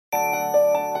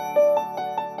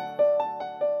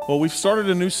Well, we've started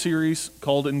a new series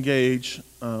called Engage.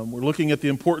 We're looking at the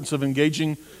importance of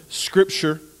engaging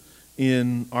Scripture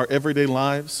in our everyday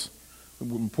lives, the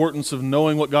importance of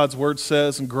knowing what God's Word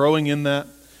says and growing in that.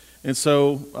 And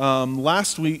so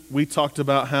last week we talked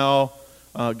about how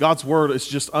God's Word is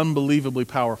just unbelievably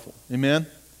powerful. Amen?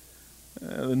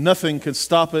 Nothing can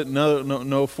stop it.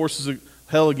 No forces of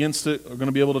hell against it are going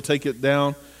to be able to take it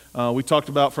down. We talked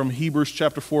about from Hebrews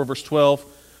chapter 4, verse 12.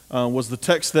 Was the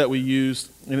text that we used,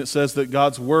 and it says that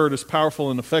God's Word is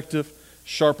powerful and effective,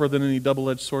 sharper than any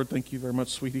double-edged sword. Thank you very much,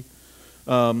 sweetie.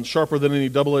 Sharper than any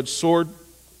double-edged sword.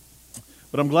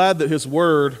 But I'm glad that His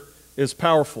Word is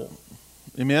powerful.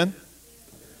 Amen?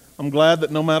 I'm glad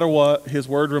that no matter what, His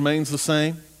Word remains the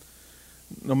same.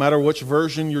 No matter which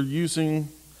version you're using,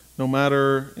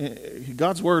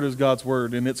 God's Word is God's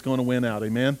Word, and it's going to win out.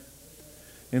 Amen?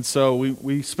 And so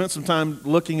we spent some time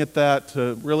looking at that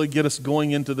to really get us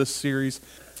going into this series.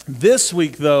 This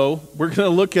week, though, we're going to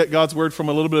look at God's Word from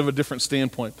a little bit of a different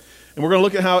standpoint. And we're going to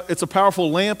look at how it's a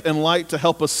powerful lamp and light to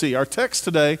help us see. Our text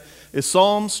today is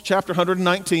Psalms chapter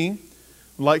 119.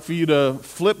 I'd like for you to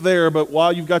flip there, but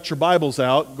while you've got your Bibles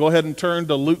out, go ahead and turn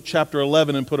to Luke chapter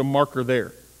 11 and put a marker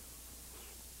there.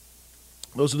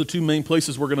 Those are the two main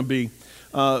places we're going to be.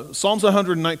 Psalms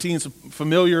 119 is a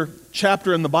familiar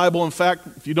chapter in the Bible. In fact,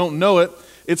 if you don't know it,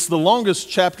 it's the longest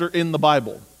chapter in the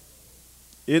Bible.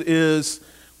 It is,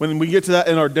 when we get to that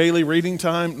in our daily reading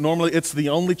time, normally it's the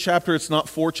only chapter. It's not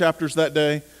 4 chapters that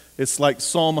day. It's like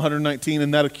Psalm 119,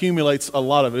 and that accumulates a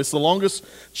lot of it. It's the longest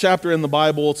chapter in the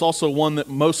Bible. It's also one that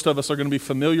most of us are going to be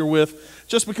familiar with,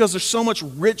 just because there's so much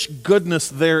rich goodness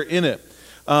there in it.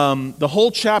 The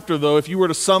whole chapter, though, if you were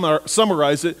to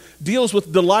summarize it, deals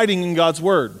with delighting in God's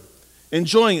Word,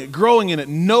 enjoying it, growing in it,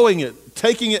 knowing it,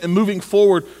 taking it and moving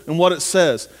forward in what it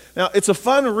says. Now, it's a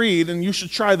fun read, and you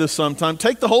should try this sometime.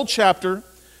 Take the whole chapter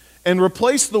and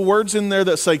replace the words in there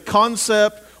that say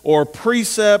concept or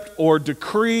precept or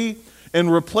decree, and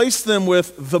replace them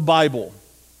with the Bible.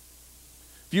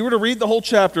 If you were to read the whole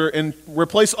chapter and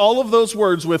replace all of those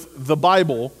words with the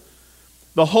Bible,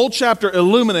 the whole chapter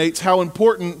illuminates how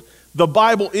important the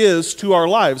Bible is to our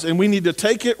lives. And we need to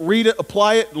take it, read it,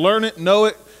 apply it, learn it, know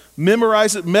it,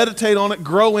 memorize it, meditate on it,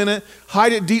 grow in it,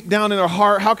 hide it deep down in our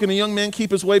heart. How can a young man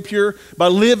keep his way pure? By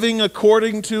living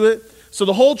according to it. So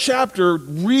the whole chapter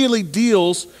really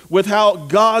deals with how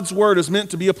God's Word is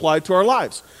meant to be applied to our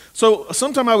lives. So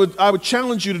sometime I would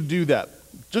challenge you to do that.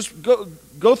 Just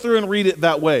go through and read it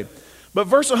that way. But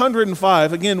verse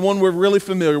 105, again, one we're really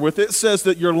familiar with, it says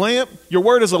that your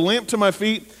word is a lamp to my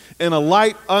feet and a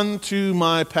light unto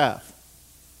my path.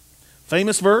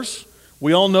 Famous verse.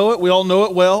 We all know it. We all know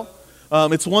it well.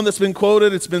 It's one that's been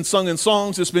quoted. It's been sung in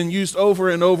songs. It's been used over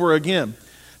and over again.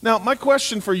 Now, my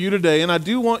question for you today, and I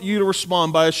do want you to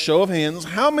respond by a show of hands,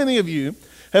 how many of you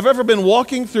have ever been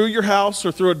walking through your house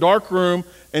or through a dark room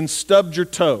and stubbed your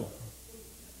toe?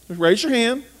 Raise your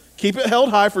hand. Keep it held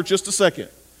high for just a second.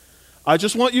 I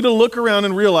just want you to look around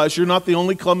and realize you're not the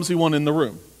only clumsy one in the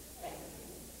room.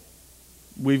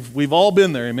 We've all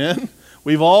been there, amen?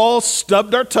 We've all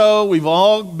stubbed our toe. We've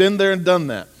all been there and done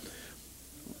that.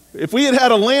 If we had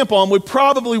had a lamp on, we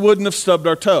probably wouldn't have stubbed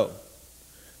our toe.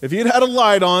 If you had a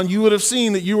light on, you would have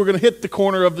seen that you were going to hit the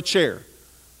corner of the chair.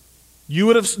 You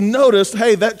would have noticed,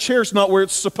 hey, that chair's not where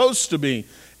it's supposed to be,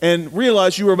 and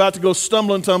realized you were about to go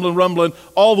stumbling, tumbling, rumbling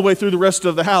all the way through the rest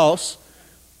of the house,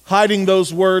 hiding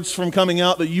those words from coming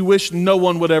out that you wish no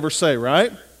one would ever say,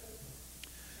 right?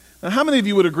 Now, how many of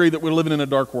you would agree that we're living in a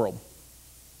dark world?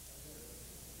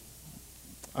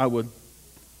 I would.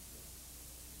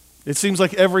 It seems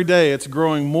like every day it's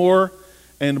growing more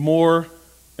and more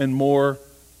and more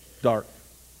dark.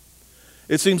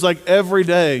 It seems like every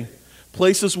day,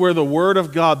 places where the Word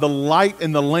of God, the light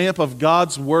and the lamp of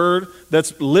God's Word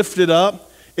that's lifted up,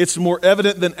 it's more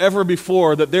evident than ever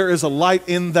before that there is a light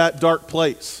in that dark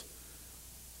place.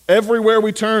 Everywhere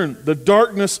we turn, the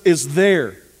darkness is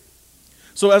there.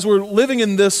 So as we're living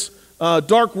in this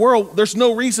dark world, there's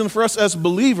no reason for us as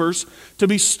believers to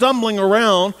be stumbling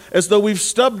around as though we've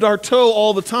stubbed our toe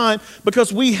all the time,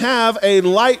 because we have a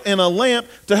light and a lamp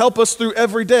to help us through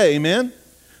every day, amen?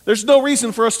 There's no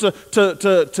reason for us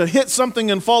to hit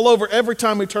something and fall over every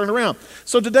time we turn around.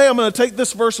 So today I'm going to take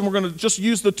this verse and we're going to just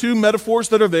use the two metaphors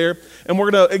that are there, and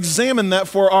we're going to examine that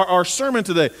for our sermon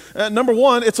today. Number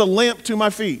one, it's a lamp to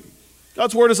my feet.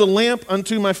 God's Word is a lamp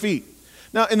unto my feet.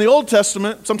 Now, in the Old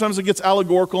Testament, sometimes it gets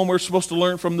allegorical and we're supposed to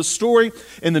learn from the story.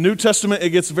 In the New Testament,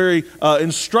 it gets very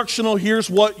instructional.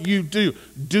 Here's what you do.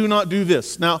 Do not do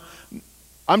this. Now,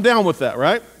 I'm down with that,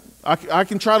 right? I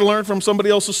can try to learn from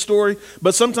somebody else's story,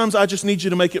 but sometimes I just need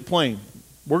you to make it plain.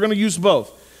 We're going to use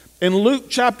both. In Luke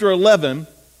chapter 11,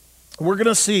 we're going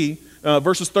to see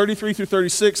verses 33 through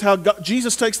 36 how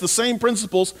Jesus takes the same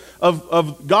principles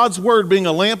of God's word being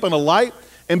a lamp and a light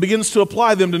and begins to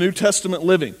apply them to New Testament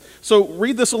living. So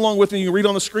read this along with me. You can read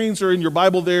on the screens or in your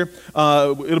Bible there.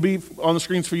 It'll be on the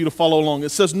screens for you to follow along. It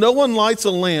says, "No one lights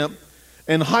a lamp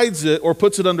and hides it or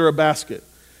puts it under a basket.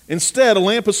 Instead, a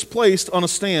lamp is placed on a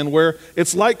stand where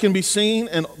its light can be seen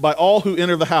and by all who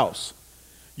enter the house.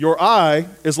 Your eye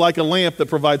is like a lamp that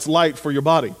provides light for your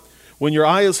body. When your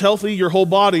eye is healthy, your whole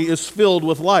body is filled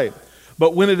with light.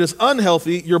 But when it is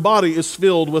unhealthy, your body is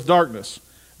filled with darkness.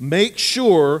 Make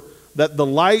sure that the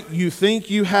light you think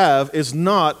you have is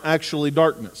not actually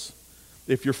darkness.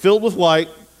 If you're filled with light,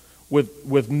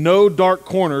 with no dark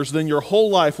corners, then your whole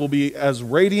life will be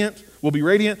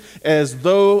radiant as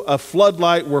though a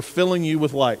floodlight were filling you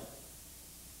with light."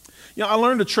 You know, I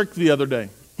learned a trick the other day.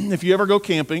 If you ever go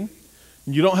camping,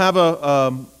 and you don't have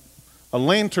a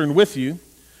lantern with you,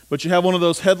 but you have one of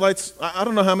those headlights. I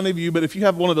don't know how many of you, but if you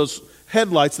have one of those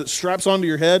headlights that straps onto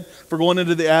your head for going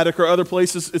into the attic or other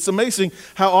places, it's amazing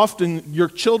how often your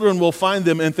children will find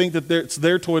them and think that it's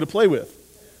their toy to play with.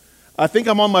 I think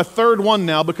I'm on my third one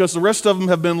now because the rest of them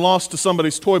have been lost to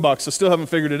somebody's toy box. I still haven't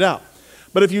figured it out.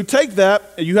 But if you take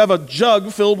that, you have a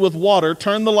jug filled with water,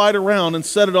 turn the light around and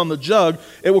set it on the jug,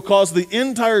 it will cause the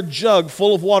entire jug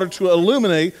full of water to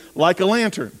illuminate like a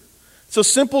lantern. It's a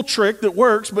simple trick that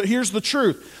works, but here's the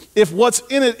truth. If what's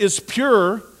in it is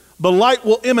pure, the light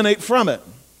will emanate from it.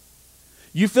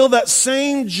 You fill that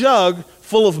same jug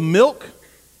full of milk,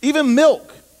 even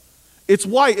milk. It's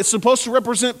white. It's supposed to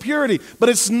represent purity, but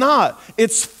it's not.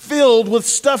 It's filled with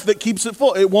stuff that keeps it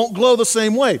full. It won't glow the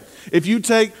same way. If you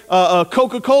take a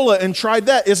Coca-Cola and tried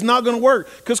that, it's not going to work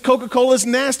because Coca-Cola is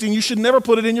nasty and you should never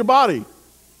put it in your body.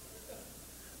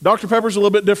 Dr. Pepper's a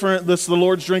little bit different. This is the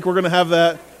Lord's drink. We're going to have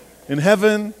that in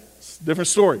heaven. It's a different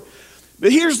story.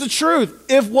 But here's the truth.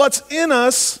 If what's in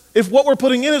us, if what we're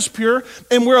putting in is pure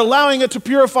and we're allowing it to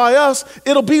purify us,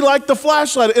 it'll be like the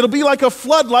flashlight. It'll be like a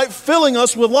floodlight filling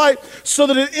us with light so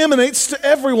that it emanates to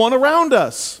everyone around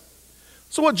us.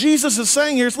 So what Jesus is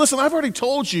saying here is, listen, I've already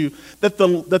told you that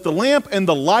the lamp and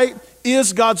the light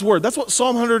is God's word. That's what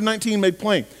Psalm 119 made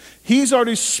plain. He's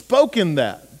already spoken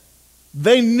that.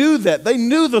 They knew that. They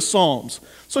knew the Psalms.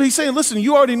 So he's saying, listen,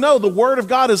 you already know the word of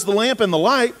God is the lamp and the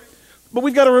light. But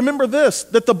we've got to remember this,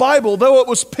 that the Bible, though it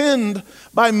was penned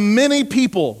by many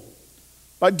people,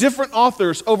 by different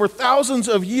authors over thousands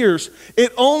of years,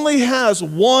 it only has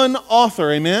one author,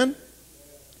 amen?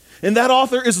 And that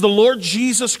author is the Lord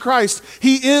Jesus Christ.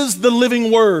 He is the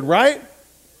living word, right?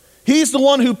 He's the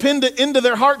one who penned it into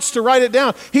their hearts to write it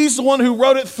down. He's the one who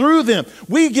wrote it through them.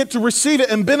 We get to receive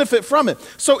it and benefit from it.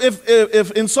 So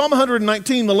if in Psalm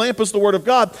 119 the lamp is the word of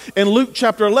God, in Luke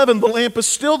chapter 11 the lamp is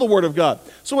still the word of God.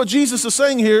 So what Jesus is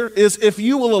saying here is if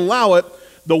you will allow it,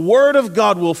 the word of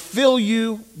God will fill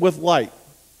you with light.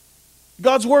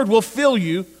 God's word will fill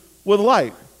you with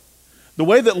light. The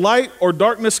way that light or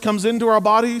darkness comes into our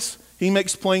bodies, he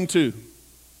makes plain too.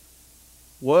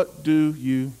 What do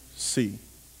you see?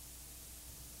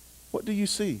 What do you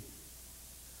see?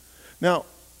 Now,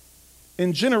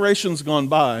 in generations gone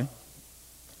by,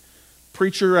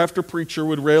 preacher after preacher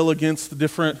would rail against the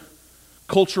different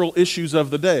cultural issues of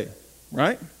the day,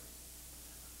 right?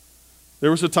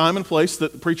 There was a time and place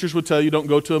that preachers would tell you don't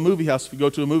go to a movie house. If you go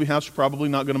to a movie house, you're probably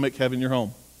not going to make heaven your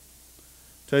home.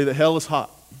 Tell you that hell is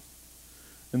hot.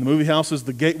 And the movie house is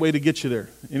the gateway to get you there.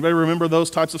 Anybody remember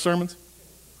those types of sermons?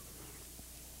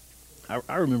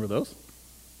 I remember those.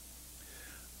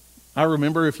 I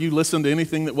remember if you listened to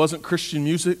anything that wasn't Christian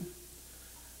music,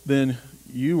 then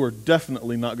you were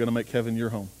definitely not going to make heaven your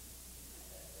home.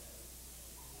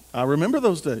 I remember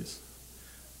those days.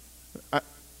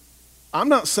 I'm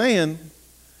not saying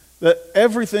that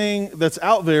everything that's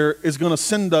out there is going to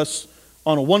send us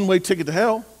on a one-way ticket to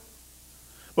hell.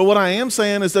 But what I am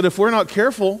saying is that if we're not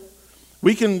careful,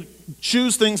 we can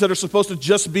choose things that are supposed to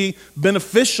just be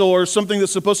beneficial or something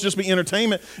that's supposed to just be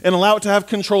entertainment and allow it to have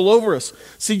control over us.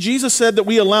 See, Jesus said that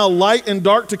we allow light and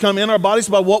dark to come in our bodies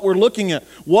by what we're looking at.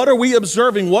 What are we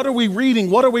observing? What are we reading?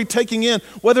 What are we taking in?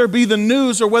 Whether it be the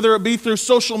news or whether it be through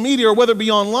social media or whether it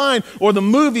be online or the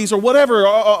movies or whatever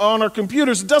on our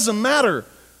computers, it doesn't matter.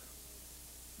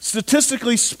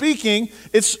 Statistically speaking,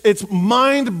 it's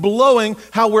mind-blowing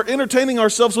how we're entertaining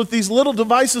ourselves with these little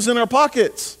devices in our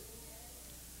pockets.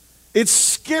 It's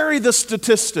scary, the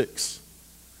statistics.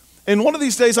 And one of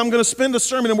these days I'm going to spend a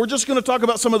sermon and we're just going to talk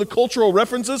about some of the cultural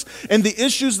references and the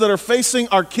issues that are facing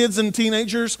our kids and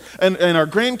teenagers and our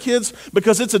grandkids,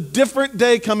 because it's a different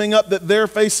day coming up that they're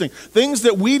facing. Things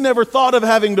that we never thought of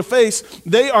having to face,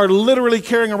 they are literally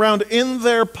carrying around in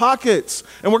their pockets.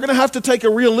 And we're going to have to take a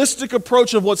realistic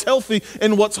approach of what's healthy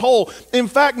and what's whole. In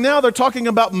fact, now they're talking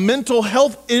about mental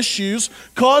health issues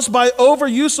caused by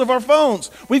overuse of our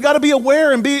phones. We've got to be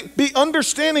aware and be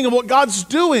understanding of what God's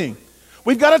doing.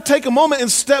 We've got to take a moment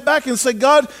and step back and say,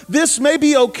 God, this may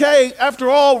be okay. After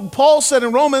all, Paul said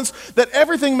in Romans that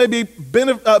everything may be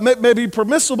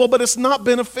permissible, but it's not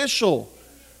beneficial.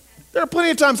 There are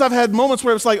plenty of times I've had moments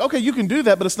where it's like, okay, you can do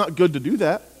that, but it's not good to do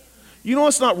that. You know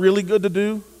what's not really good to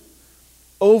do?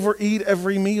 Overeat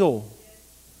every meal.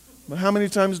 But how many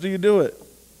times do you do it?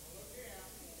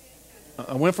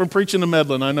 I went from preaching to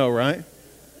meddling, I know, right?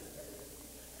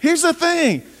 Here's the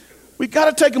thing. We've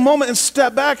got to take a moment and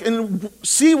step back and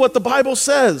see what the Bible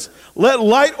says. Let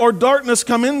light or darkness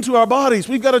come into our bodies.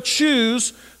 We've got to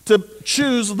choose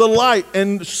the light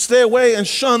and stay away and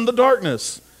shun the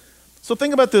darkness. So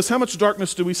think about this. How much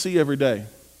darkness do we see every day?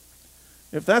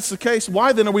 If that's the case,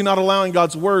 why then are we not allowing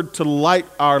God's word to light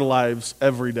our lives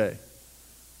every day?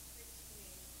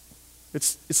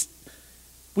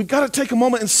 We've got to take a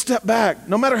moment and step back.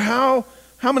 No matter how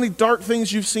many dark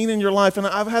things you've seen in your life, and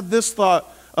I've had this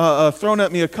thought thrown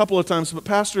at me a couple of times, but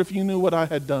Pastor, if you knew what I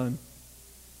had done,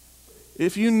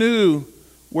 if you knew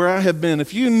where I had been,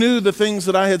 if you knew the things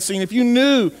that I had seen, if you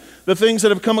knew the things that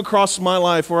have come across my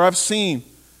life or I've seen,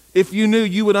 if you knew,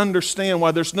 you would understand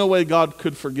why there's no way God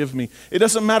could forgive me. It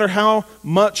doesn't matter how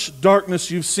much darkness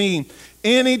you've seen.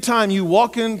 Anytime you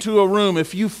walk into a room,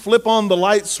 if you flip on the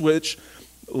light switch,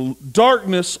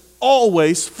 darkness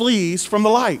always flees from the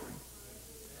light.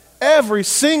 Every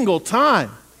single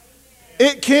time.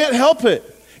 It can't help it.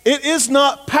 It is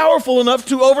not powerful enough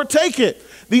to overtake it.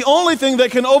 The only thing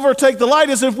that can overtake the light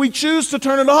is if we choose to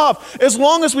turn it off. As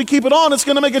long as we keep it on, it's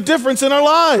going to make a difference in our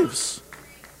lives.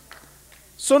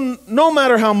 So no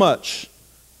matter how much,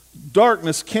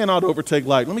 darkness cannot overtake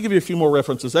light. Let me give you a few more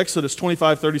references. Exodus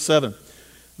 25:37.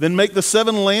 Then make the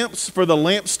 7 lamps for the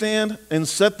lampstand and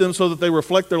set them so that they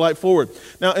reflect their light forward.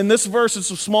 Now, in this verse,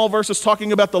 it's a small verse. It's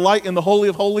talking about the light in the Holy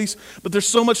of Holies, but there's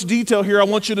so much detail here I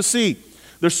want you to see.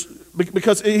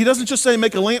 Because he doesn't just say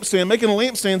make a lampstand. Making a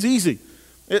lampstand's easy.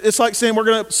 It's like saying we're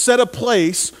going to set a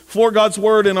place for God's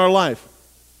word in our life.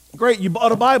 Great, you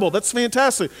bought a Bible. That's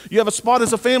fantastic. You have a spot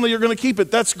as a family, you're going to keep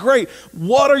it. That's great.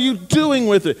 What are you doing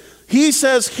with it? He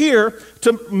says here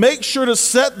to make sure to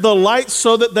set the light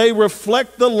so that they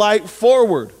reflect the light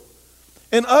forward.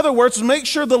 In other words, make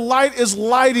sure the light is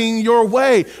lighting your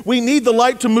way. We need the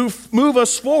light to move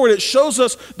us forward. It shows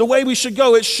us the way we should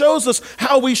go. It shows us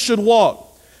how we should walk.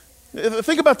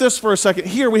 Think about this for a second.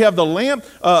 Here we have the lamp,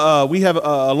 we have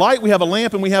a light, we have a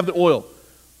lamp, and we have the oil.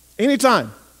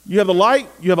 Anytime you have the light,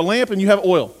 you have a lamp, and you have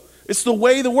oil. It's the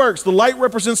way that works. The light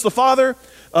represents the Father.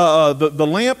 The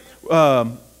lamp,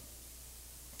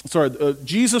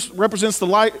 Jesus represents the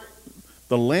light.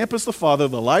 The lamp is the Father,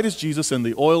 the light is Jesus, and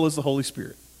the oil is the Holy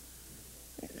Spirit.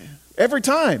 Every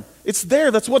time. It's there.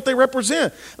 That's what they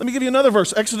represent. Let me give you another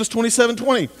verse. Exodus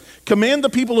 27:20. Command the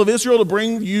people of Israel to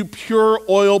bring you pure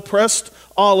oil, pressed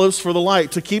olives for the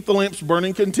light, to keep the lamps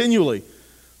burning continually.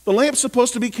 The lamp's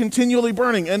supposed to be continually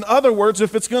burning. In other words,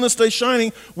 if it's going to stay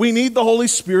shining, we need the Holy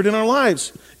Spirit in our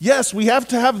lives. Yes, we have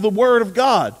to have the Word of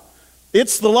God.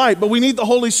 It's the light, but we need the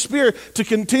Holy Spirit to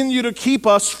continue to keep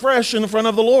us fresh in front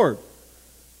of the Lord.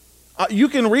 You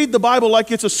can read the Bible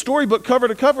like it's a storybook cover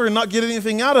to cover and not get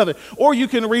anything out of it. Or you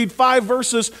can read 5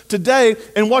 verses today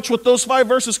and watch what those 5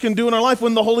 verses can do in our life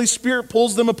when the Holy Spirit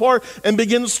pulls them apart and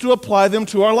begins to apply them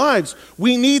to our lives.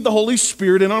 We need the Holy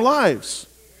Spirit in our lives.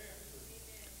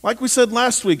 Like we said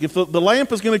last week, if the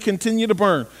lamp is going to continue to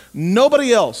burn,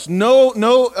 nobody else,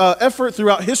 no effort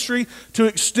throughout history to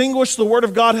extinguish the Word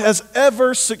of God has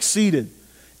ever succeeded.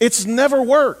 It's never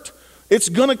worked. It's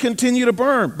going to continue to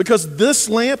burn because this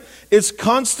lamp is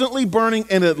constantly burning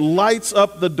and it lights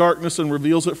up the darkness and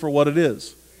reveals it for what it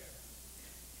is.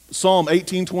 Psalm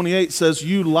 18:28 says,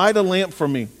 "You light a lamp for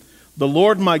me. The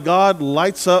Lord my God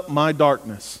lights up my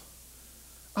darkness."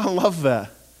 I love that.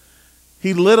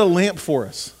 He lit a lamp for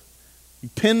us. He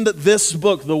penned this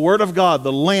book, the Word of God,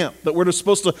 the lamp that we're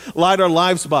supposed to light our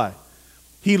lives by.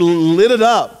 He lit it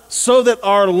up so that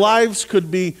our lives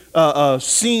could be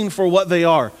seen for what they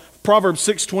are. Proverbs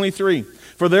 6:23,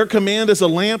 "For their command is a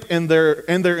lamp and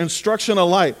their instruction a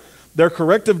light. Their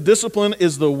corrective discipline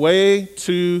is the way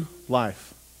to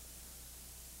life."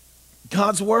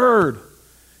 God's Word.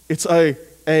 It's a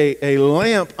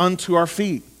lamp unto our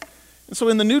feet. And so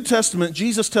in the New Testament,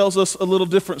 Jesus tells us a little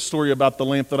different story about the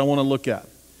lamp that I want to look at.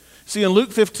 See, in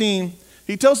Luke 15,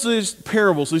 he tells these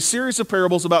parables, these series of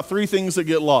parables about three things that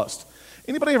get lost.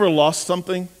 Anybody ever lost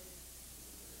something?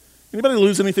 Anybody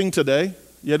lose anything today?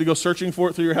 You had to go searching for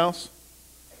it through your house?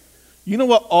 You know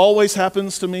what always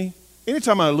happens to me?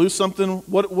 Anytime I lose something,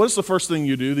 what is the first thing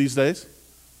you do these days?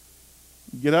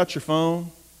 You get out your phone,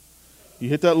 you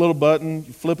hit that little button,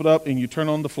 you flip it up, and you turn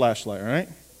on the flashlight, right?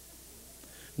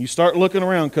 You start looking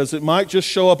around because it might just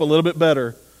show up a little bit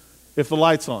better if the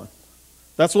light's on.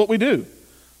 That's what we do.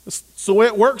 It's the way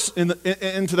it works in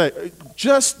today.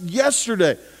 Just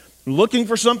yesterday, looking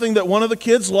for something that one of the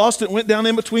kids lost. It went down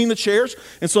in between the chairs.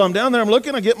 And so I'm down there, I'm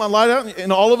looking, I get my light out,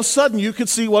 and all of a sudden you could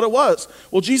see what it was.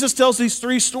 Well, Jesus tells these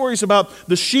three stories about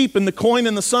the sheep and the coin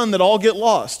and the son that all get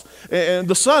lost. And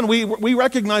the son, we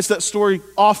recognize that story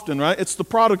often, right? It's the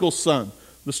prodigal son,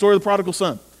 the story of the prodigal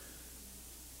son.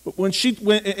 But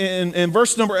in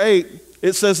verse number 8,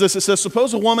 it says this, it says,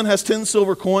 suppose a woman has 10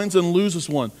 silver coins and loses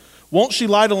one. Won't she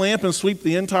light a lamp and sweep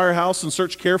the entire house and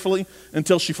search carefully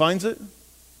until she finds it?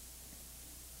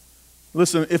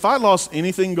 Listen, if I lost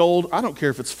anything gold, I don't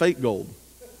care if it's fake gold.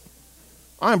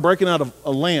 I'm breaking out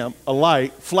a lamp, a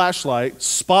light, flashlight,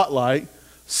 spotlight,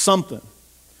 something.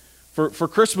 For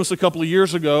Christmas a couple of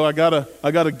years ago, I got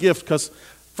a gift because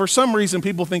for some reason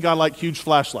people think I like huge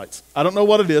flashlights. I don't know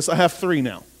what it is. I have 3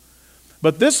 now.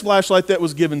 But this flashlight that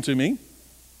was given to me,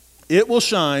 it will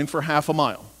shine for half a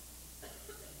mile.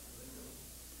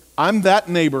 I'm that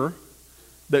neighbor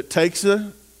that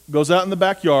goes out in the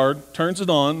backyard, turns it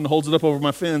on, and holds it up over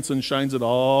my fence and shines it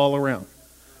all around.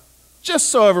 Just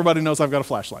so everybody knows I've got a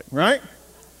flashlight, right?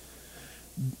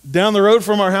 Down the road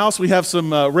from our house, we have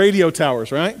some radio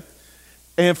towers, right?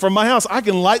 And from my house, I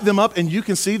can light them up and you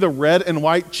can see the red and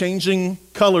white changing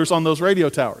colors on those radio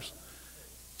towers.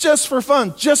 Just for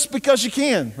fun, just because you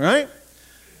can, right?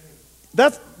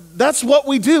 That's what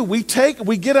we do. We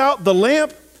get out the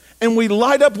lamp, and we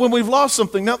light up when we've lost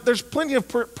something. Now, there's plenty of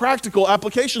practical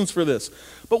applications for this.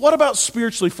 But what about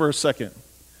spiritually for a second?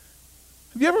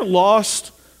 Have you ever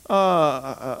lost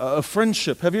a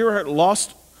friendship? Have you ever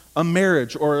lost a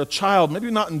marriage or a child?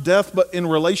 Maybe not in death, but in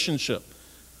relationship.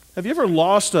 Have you ever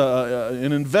lost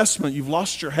an investment? You've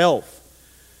lost your health.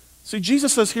 See,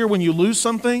 Jesus says here, when you lose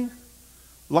something,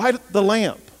 light the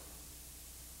lamp.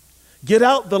 Get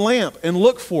out the lamp and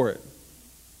look for it.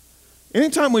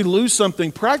 Anytime we lose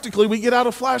something, practically we get out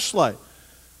a flashlight.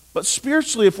 But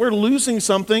spiritually, if we're losing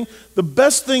something, the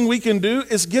best thing we can do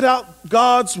is get out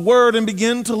God's word and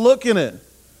begin to look in it.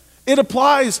 It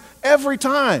applies every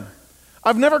time.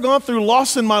 I've never gone through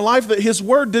loss in my life that his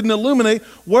word didn't illuminate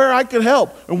where I could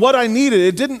help and what I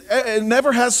needed. It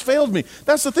never has failed me.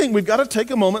 That's the thing. We've got to take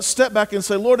a moment, step back and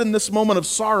say, Lord, in this moment of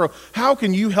sorrow, how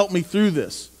can you help me through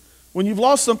this? When you've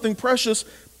lost something precious,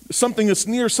 something that's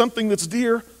near, something that's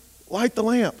dear, light the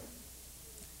lamp.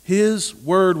 His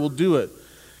word will do it.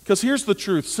 Because here's the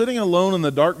truth. Sitting alone in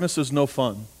the darkness is no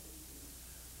fun.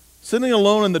 Sitting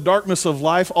alone in the darkness of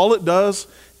life, all it does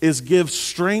is give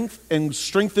strength and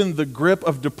strengthen the grip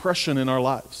of depression in our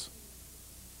lives.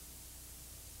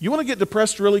 You want to get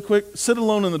depressed really quick? Sit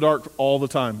alone in the dark all the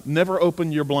time. Never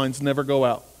open your blinds, never go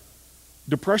out.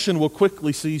 Depression will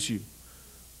quickly seize you.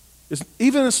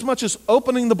 Even as much as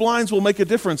opening the blinds will make a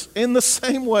difference, in the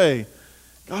same way,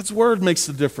 God's word makes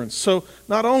the difference. So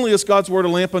not only is God's word a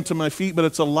lamp unto my feet, but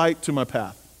it's a light to my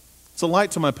path. It's a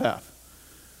light to my path.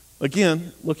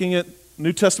 Again, looking at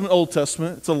New Testament, Old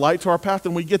Testament, it's a light to our path,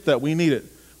 and we get that. We need it.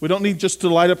 We don't need just to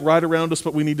light up right around us,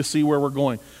 but we need to see where we're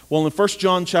going. Well, in 1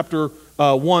 John chapter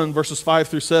 1, verses 5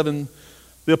 through 7,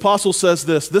 the apostle says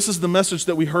this, "This is the message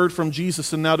that we heard from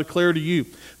Jesus and now declare to you,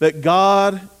 that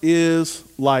God is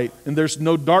light, and there's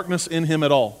no darkness in him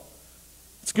at all."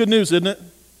 It's good news, isn't it?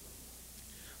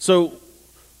 So,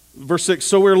 verse 6,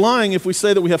 "So we're lying if we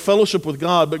say that we have fellowship with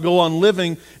God, but go on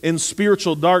living in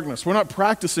spiritual darkness." We're not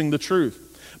practicing the truth.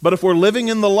 But if we're living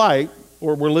in the light,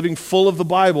 or we're living full of the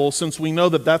Bible, since we know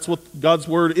that that's what God's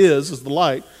word is the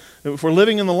light, if we're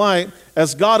living in the light,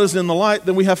 as God is in the light,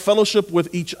 then we have fellowship with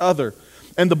each other.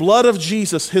 And the blood of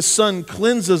Jesus, his son,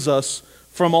 cleanses us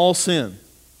from all sin.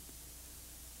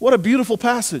 What a beautiful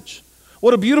passage.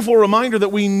 What a beautiful reminder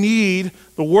that we need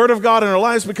the word of God in our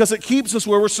lives because it keeps us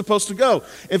where we're supposed to go.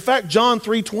 In fact, John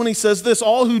 3:20 says this,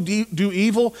 "All who do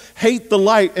evil hate the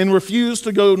light and refuse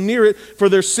to go near it, for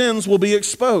their sins will be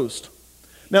exposed."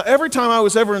 Now, every time I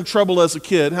was ever in trouble as a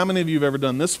kid, how many of you have ever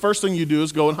done this? First thing you do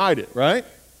is go and hide it, right?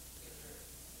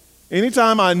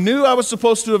 Anytime I knew I was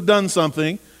supposed to have done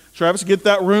something, Travis, get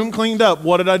that room cleaned up.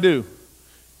 What did I do?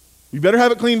 You better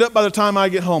have it cleaned up by the time I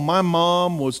get home. My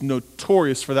mom was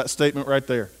notorious for that statement right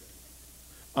there.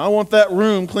 I want that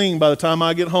room clean by the time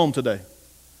I get home today.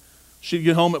 She'd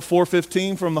get home at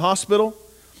 4:15 from the hospital.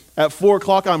 At 4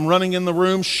 o'clock, I'm running in the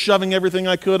room, shoving everything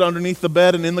I could underneath the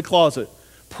bed and in the closet,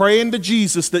 praying to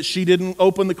Jesus that she didn't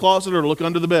open the closet or look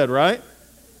under the bed, right?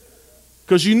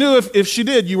 Because you knew if she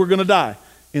did, you were going to die.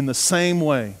 In the same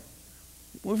way,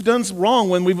 we've done wrong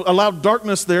when we've allowed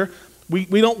darkness there. We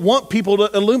don't want people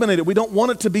to illuminate it. We don't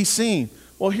want it to be seen.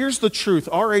 Well, here's the truth.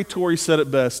 R.A. Torrey said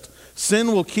it best.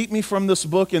 Sin will keep me from this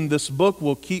book, and this book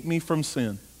will keep me from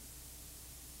sin.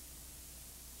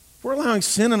 If we're allowing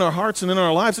sin in our hearts and in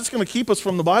our lives, it's going to keep us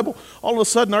from the Bible. All of a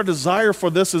sudden, our desire for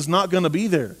this is not going to be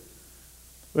there.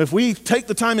 If we take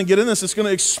the time and get in this, it's going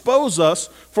to expose us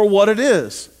for what it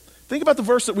is. Think about the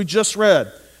verse that we just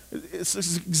read. It's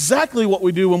exactly what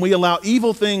we do when we allow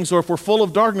evil things, or if we're full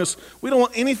of darkness. We don't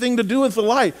want anything to do with the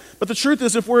light. But the truth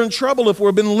is, if we're in trouble, if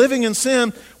we've been living in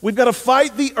sin, we've got to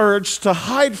fight the urge to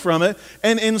hide from it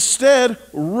and instead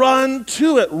run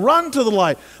to it. Run to the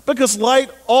light. Because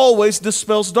light always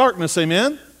dispels darkness.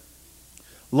 Amen?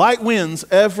 Light wins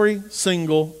every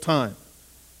single time.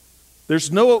 There's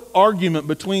no argument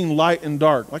between light and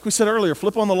dark. Like we said earlier,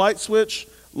 flip on the light switch,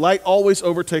 light always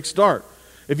overtakes dark.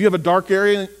 If you have a dark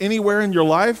area anywhere in your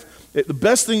life, the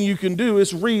best thing you can do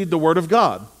is read the Word of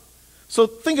God. So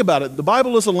think about it. The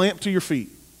Bible is a lamp to your feet.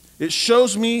 It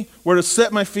shows me where to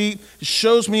set my feet. It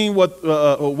shows me what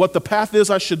the path is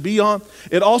I should be on.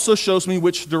 It also shows me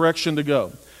which direction to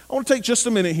go. I want to take just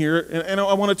a minute here, and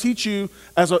I want to teach you,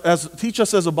 teach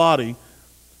us as a body,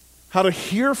 how to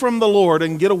hear from the Lord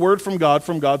and get a word from God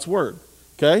from God's Word.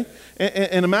 Okay?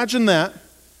 And imagine that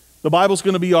the Bible's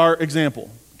going to be our example.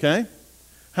 Okay?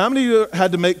 How many of you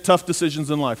had to make tough decisions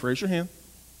in life? Raise your hand.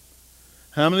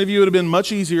 How many of you would have been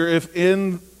much easier if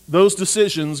in those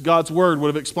decisions God's Word would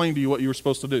have explained to you what you were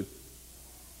supposed to do?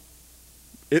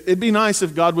 It'd be nice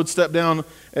if God would step down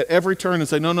at every turn and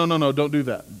say, no, don't do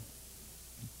that.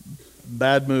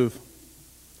 Bad move.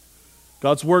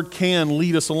 God's Word can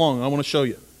lead us along. I want to show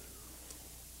you.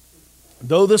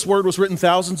 Though this Word was written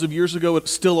thousands of years ago, it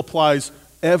still applies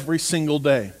every single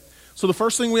day. So the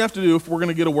first thing we have to do if we're going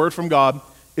to get a word from God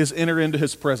is enter into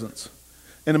His presence.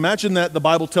 And imagine that the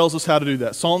Bible tells us how to do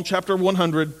that. Psalm chapter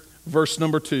 100, verse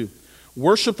number 2.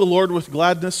 Worship the Lord with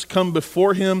gladness, come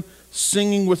before Him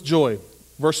singing with joy.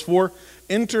 Verse 4,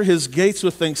 enter His gates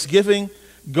with thanksgiving,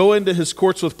 go into His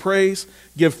courts with praise,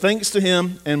 give thanks to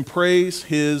Him and praise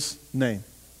His name.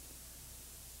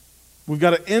 We've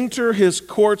got to enter His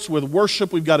courts with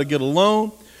worship. We've got to get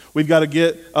alone. We've got to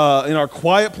get in our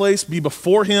quiet place, be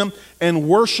before Him, and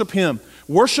worship Him.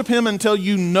 Worship Him until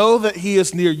you know that He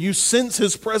is near. You sense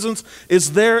His presence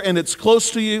is there and it's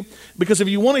close to you. Because if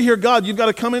you want to hear God, you've got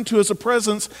to come into His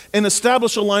presence and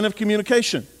establish a line of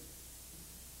communication.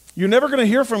 You're never going to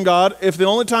hear from God if the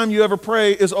only time you ever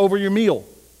pray is over your meal.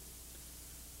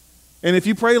 And if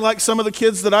you pray like some of the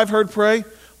kids that I've heard pray,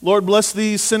 Lord bless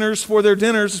these sinners for their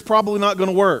dinners, it's probably not going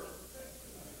to work.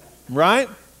 Right?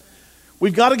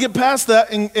 We've got to get past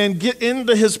that and get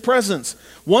into His presence.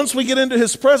 Once we get into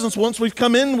His presence, once we've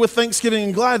come in with thanksgiving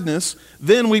and gladness,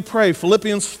 then we pray.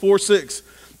 Philippians 4:6.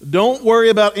 Don't worry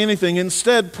about anything.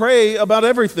 Instead, pray about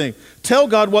everything. Tell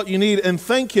God what you need and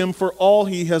thank Him for all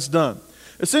He has done.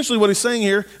 Essentially what he's saying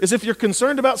here is if you're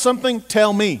concerned about something,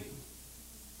 tell me.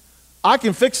 I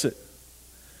can fix it.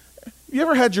 You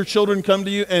ever had your children come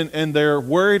to you and they're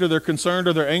worried or they're concerned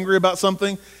or they're angry about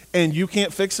something and you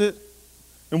can't fix it?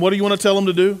 And what do you want to tell them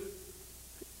to do?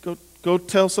 Go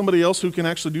tell somebody else who can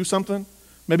actually do something.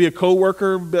 Maybe a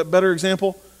coworker, better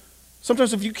example.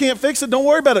 Sometimes if you can't fix it, don't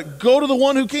worry about it. Go to the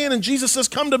one who can. And Jesus says,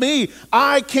 come to me.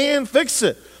 I can fix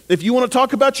it. If you want to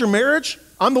talk about your marriage,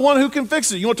 I'm the one who can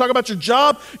fix it. You want to talk about your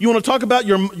job? You want to talk about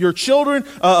your children,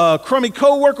 a crummy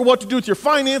coworker, what to do with your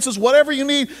finances, whatever you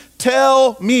need,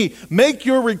 tell me. Make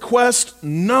your request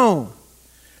known.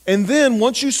 And then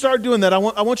once you start doing that, I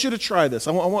want you to try this.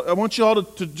 I want you all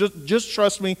to just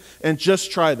trust me and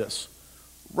just try this.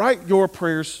 Write your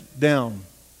prayers down.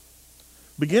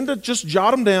 Begin to just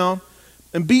jot them down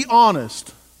and be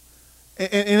honest.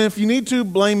 And if you need to,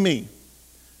 blame me.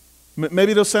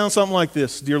 Maybe it'll sound something like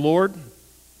this. Dear Lord,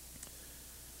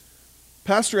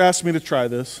 Pastor asked me to try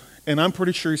this, and I'm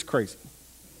pretty sure he's crazy.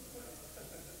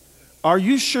 Are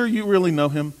you sure you really know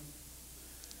him?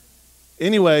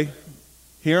 Anyway,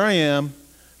 here I am.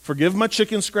 Forgive my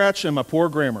chicken scratch and my poor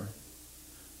grammar.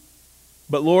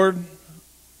 But Lord,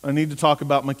 I need to talk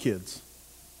about my kids.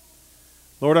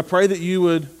 Lord, I pray that you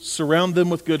would surround them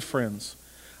with good friends.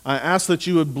 I ask that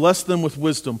you would bless them with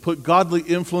wisdom. Put godly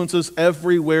influences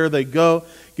everywhere they go.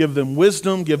 Give them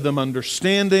wisdom, give them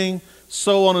understanding,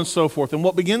 so on and so forth. And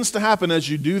what begins to happen as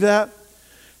you do that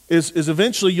is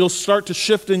eventually you'll start to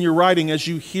shift in your writing as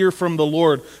you hear from the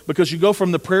Lord, because you go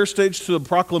from the prayer stage to the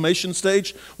proclamation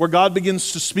stage where God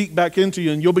begins to speak back into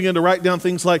you, and you'll begin to write down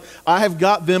things like, I have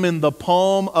got them in the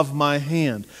palm of my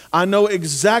hand. I know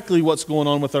exactly what's going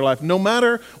on with their life. No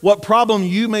matter what problem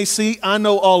you may see, I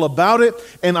know all about it,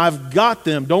 and I've got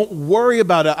them. Don't worry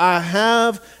about it. I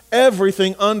have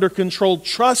everything under control.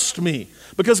 Trust me.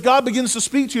 Because God begins to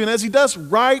speak to you, and as he does,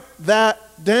 write that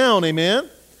down. Amen?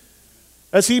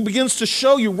 As he begins to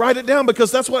show you, write it down,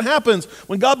 because that's what happens.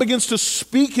 When God begins to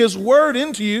speak his word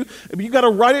into you, you've got to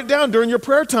write it down during your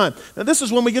prayer time. Now, this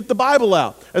is when we get the Bible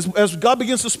out. As God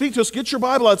begins to speak to us, get your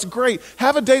Bible out. It's great.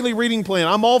 Have a daily reading plan.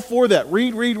 I'm all for that.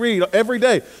 Read every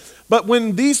day. But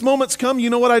when these moments come, you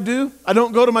know what I do? I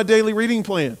don't go to my daily reading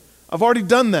plan. I've already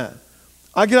done that.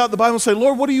 I get out the Bible and say,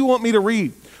 Lord, what do you want me to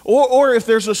read? Or if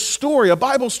there's a story, a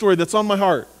Bible story that's on my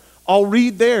heart, I'll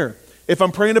read there. If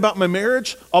I'm praying about my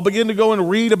marriage, I'll begin to go and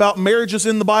read about marriages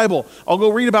in the Bible. I'll go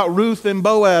read about Ruth and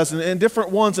Boaz and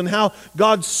different ones and how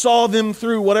God saw them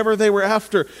through whatever they were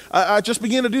after. I just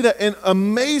begin to do that. And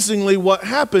amazingly, what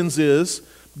happens is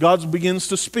God begins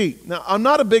to speak. Now, I'm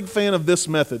not a big fan of this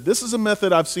method. This is a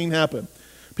method I've seen happen.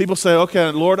 People say, okay,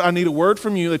 Lord, I need a word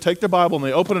from you. They take their Bible and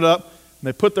they open it up and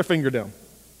they put their finger down.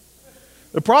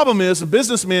 The problem is a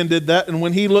businessman did that, and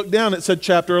when he looked down, it said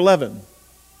chapter 11.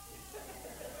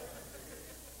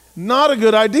 Not a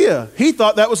good idea. He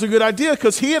thought that was a good idea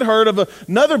because he had heard of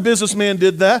another businessman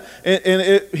did that,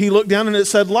 and he looked down and it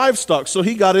said livestock, so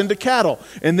he got into cattle.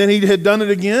 And then he had done it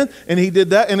again, and he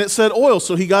did that, and it said oil,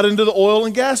 so he got into the oil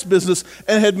and gas business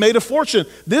and had made a fortune.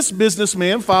 This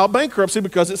businessman filed bankruptcy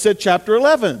because it said chapter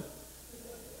 11.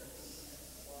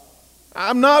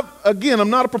 I'm not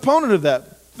a proponent of that.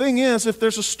 Thing is, if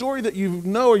there's a story that you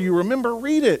know or you remember,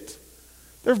 read it.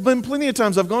 There have been plenty of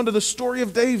times I've gone to the story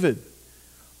of David.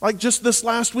 Like just this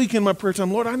last week in my prayer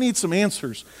time, Lord, I need some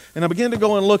answers. And I began to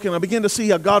go and look, and I began to see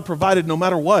how God provided no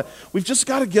matter what. We've just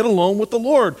got to get alone with the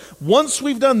Lord. Once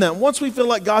we've done that, once we feel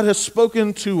like God has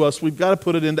spoken to us, we've got to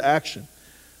put it into action.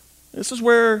 This is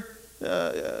where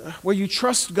you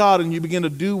trust God and you begin to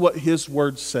do what his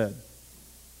word said.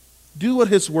 Do what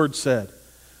his word said.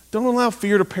 Don't allow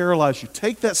fear to paralyze you.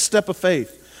 Take that step of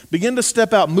faith. Begin to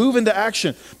step out. Move into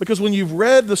action. Because when you've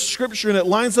read the scripture and it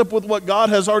lines up with what God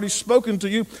has already spoken to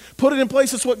you, put it in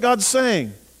place. It's what God's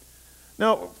saying.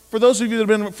 Now, for those of you that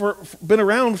have been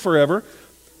around forever,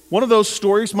 one of those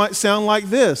stories might sound like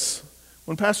this.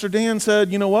 When Pastor Dan said,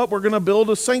 you know what, we're going to build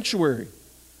a sanctuary.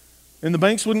 And the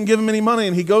banks wouldn't give him any money.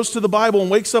 And he goes to the Bible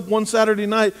and wakes up one Saturday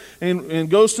night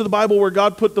and goes to the Bible where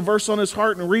God put the verse on his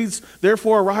heart and reads,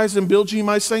 therefore arise and build ye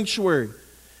my sanctuary.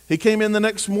 He came in the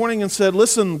next morning and said,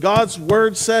 listen, God's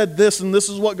word said this, and this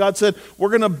is what God said. We're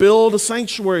going to build a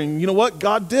sanctuary. And you know what?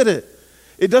 God did it.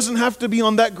 It doesn't have to be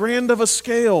on that grand of a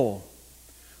scale.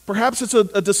 Perhaps it's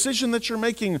a decision that you're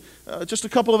making. Just a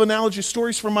couple of analogy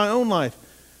stories from my own life.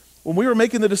 When we were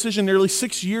making the decision nearly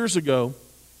 6 years ago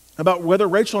about whether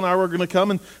Rachel and I were going to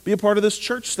come and be a part of this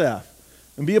church staff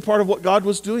and be a part of what God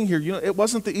was doing here, you know, it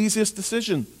wasn't the easiest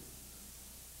decision.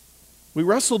 We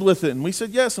wrestled with it, and we said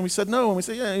yes, and we said no, and we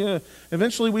said yeah.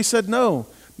 Eventually we said no.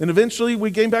 And eventually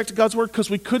we came back to God's word because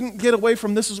we couldn't get away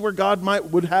from this is where God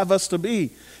would have us to be.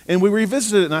 And we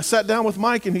revisited it, and I sat down with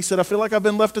Mike, and he said, I feel like I've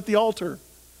been left at the altar.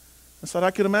 I said,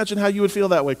 I could imagine how you would feel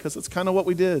that way because it's kind of what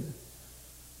we did.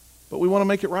 But we want to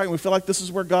make it right, and we feel like this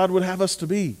is where God would have us to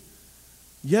be.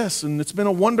 Yes, and it's been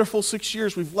a wonderful 6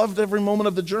 years. We've loved every moment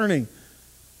of the journey.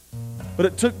 But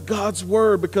it took God's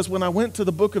word, because when I went to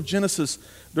the book of Genesis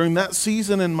during that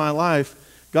season in my life,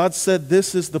 God said,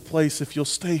 this is the place. If you'll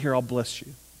stay here, I'll bless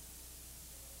you.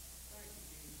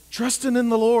 Trusting in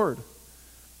the Lord.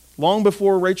 Long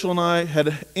before Rachel and I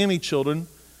had any children,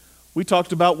 we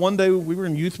talked about one day we were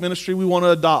in youth ministry, we want to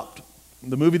adopt.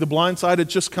 The movie The Blind Side had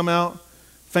just come out.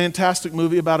 Fantastic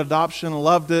movie about adoption. I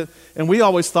loved it. And we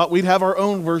always thought we'd have our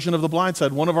own version of The Blind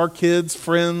Side. One of our kids,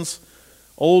 friends,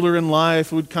 older in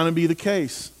life would kind of be the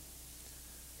case.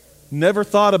 Never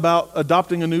thought about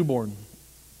adopting a newborn.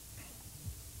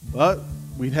 But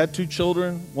we'd had 2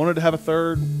 children, wanted to have a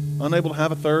third, unable to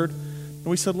have a third. And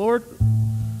we said, Lord,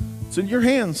 it's in your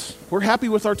hands. We're happy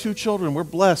with our 2 children. We're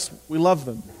blessed. We love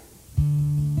them.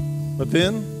 But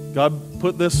then God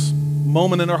put this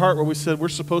moment in our heart where we said we're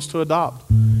supposed to adopt.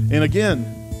 And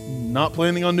again, not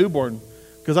planning on newborn.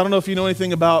 Because I don't know if you know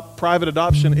anything about private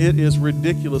adoption, it is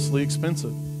ridiculously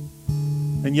expensive.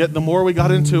 And yet the more we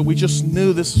got into it, we just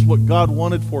knew this is what God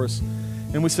wanted for us.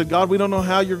 And we said, God, we don't know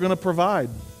how you're going to provide.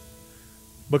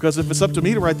 Because if it's up to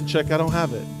me to write the check, I don't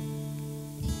have it.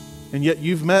 And yet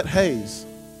you've met Hayes.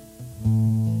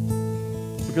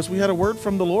 Because we had a word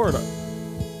from the Lord.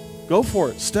 Go for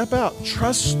it. Step out.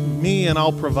 Trust me and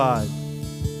I'll provide.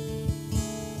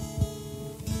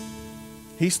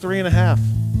 He's 3.5.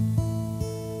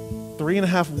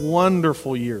 3.5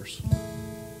 wonderful years.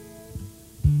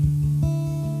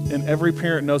 And every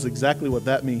parent knows exactly what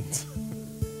that means.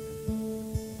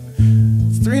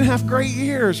 It's 3.5 great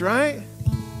years, right?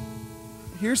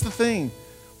 Here's the thing.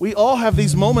 We all have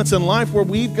these moments in life where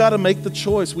we've got to make the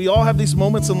choice. We all have these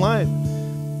moments in life.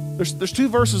 There's 2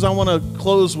 verses I want to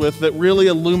close with that really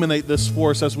illuminate this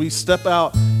for us as we step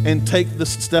out and take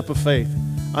this step of faith.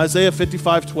 Isaiah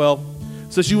 55:12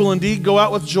 says, "You will indeed go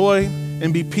out with joy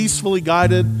and be peacefully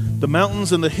guided. The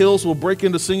mountains and the hills will break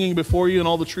into singing before you, and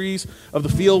all the trees of the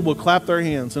field will clap their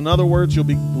hands." In other words, you'll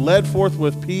be led forth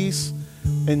with peace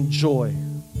and joy.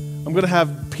 I'm going to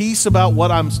have peace about what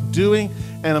I'm doing,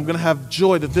 and I'm going to have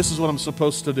joy that this is what I'm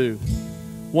supposed to do.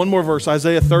 One more verse,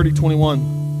 Isaiah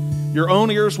 30:21. "Your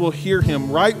own ears will hear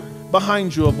him. Right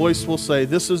behind you a voice will say,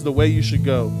 'This is the way you should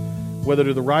go, whether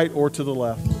to the right or to the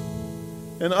left.'"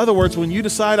 In other words, when you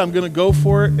decide I'm going to go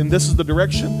for it and this is the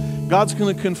direction, God's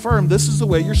going to confirm this is the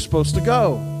way you're supposed to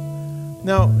go.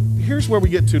 Now, here's where we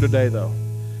get to today, though.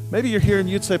 Maybe you're here and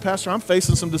you'd say, "Pastor, I'm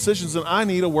facing some decisions and I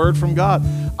need a word from God.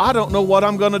 I don't know what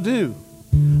I'm going to do.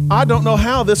 I don't know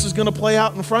how this is going to play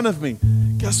out in front of me."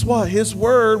 Guess what? His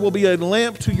word will be a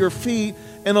lamp to your feet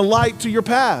and a light to your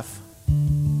path.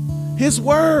 His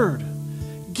word.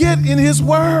 Get in his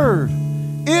word.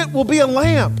 It will be a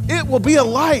lamp. It will be a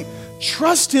light.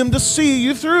 Trust him to see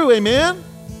you through. Amen?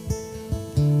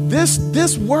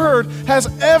 This word has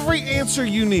every answer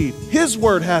you need. His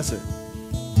word has it.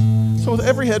 So with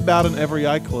every head bowed and every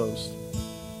eye closed,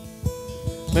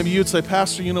 maybe you'd say,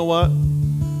 "Pastor, you know what?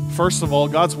 First of all,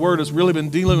 God's word has really been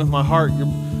dealing with my heart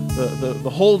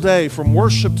the whole day, from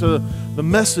worship to the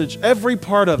message, every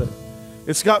part of it.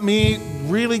 It's got me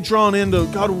really drawn into,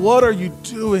 God, what are you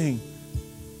doing?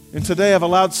 And today I've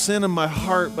allowed sin in my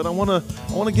heart, but I want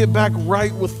to get back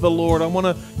right with the Lord. I want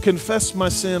to confess my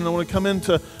sin, and I want to come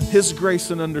into his grace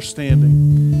and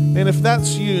understanding." And if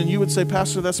that's you, and you would say,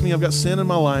 "Pastor, that's me. I've got sin in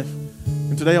my life,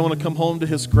 and today I want to come home to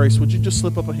his grace," would you just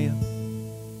slip up a hand?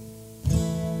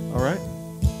 All right.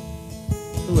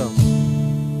 Who else?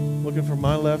 Looking from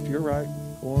my left, your right,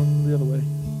 going the other way.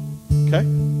 Okay.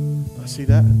 I see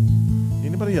that.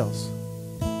 Anybody else?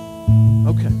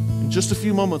 Okay. In just a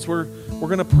few moments, we're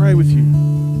going to pray with you.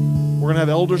 We're going to have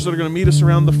elders that are going to meet us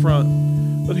around the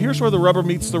front. But here's where the rubber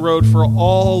meets the road for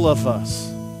all of us,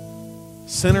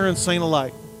 sinner and saint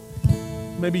alike.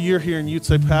 Maybe you're here and you'd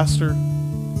say, "Pastor,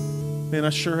 man, I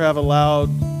sure have allowed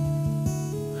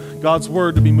God's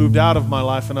word to be moved out of my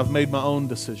life, and I've made my own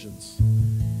decisions.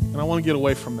 And I want to get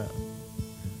away from that.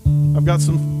 I've got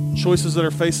some choices that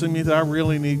are facing me that I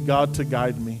really need God to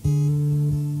guide me."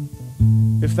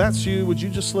 If that's you, would you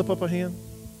just slip up a hand?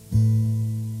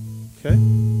 Okay.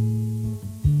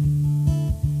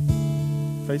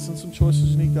 Facing some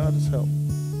choices, you need God's help.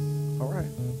 All right.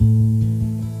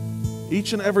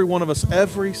 Each and every one of us,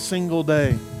 every single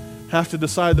day, have to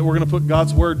decide that we're going to put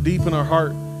God's word deep in our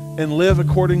heart and live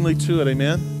accordingly to it.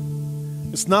 Amen?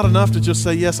 It's not enough to just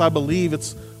say, "Yes, I believe."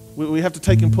 We have to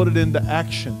take and put it into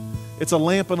action. It's a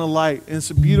lamp and a light, and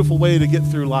it's a beautiful way to get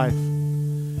through life.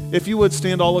 If you would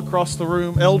stand all across the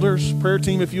room, elders, prayer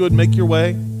team, if you would make your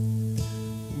way,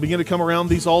 begin to come around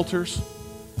these altars.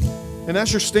 And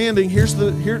as you're standing, here's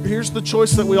the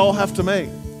choice that we all have to make.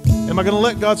 Am I going to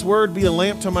let God's word be a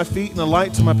lamp to my feet and a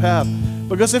light to my path?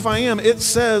 Because if I am, it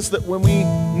says that when we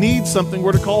need something,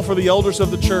 we're to call for the elders of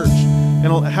the church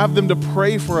and have them to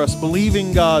pray for us,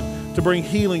 believing God to bring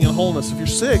healing and wholeness. If you're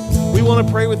sick, we want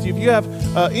to pray with you. If you have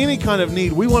any kind of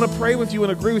need, we want to pray with you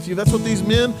and agree with you. That's what these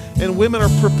men and women are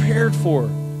prepared for.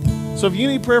 So if you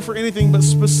need prayer for anything, but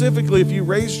specifically if you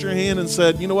raised your hand and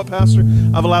said, "You know what, Pastor,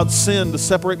 I've allowed sin to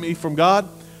separate me from God,"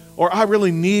 or "I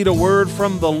really need a word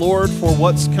from the Lord for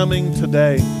what's coming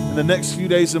today in the next few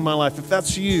days in my life," if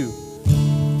that's you,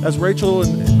 as Rachel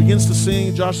begins to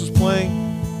sing, Josh is playing,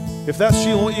 if that's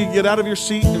you, I want you to get out of your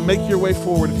seat and make your way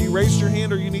forward. If you raised your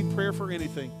hand or you need prayer for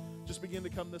anything, just begin to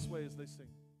come this way as they sing.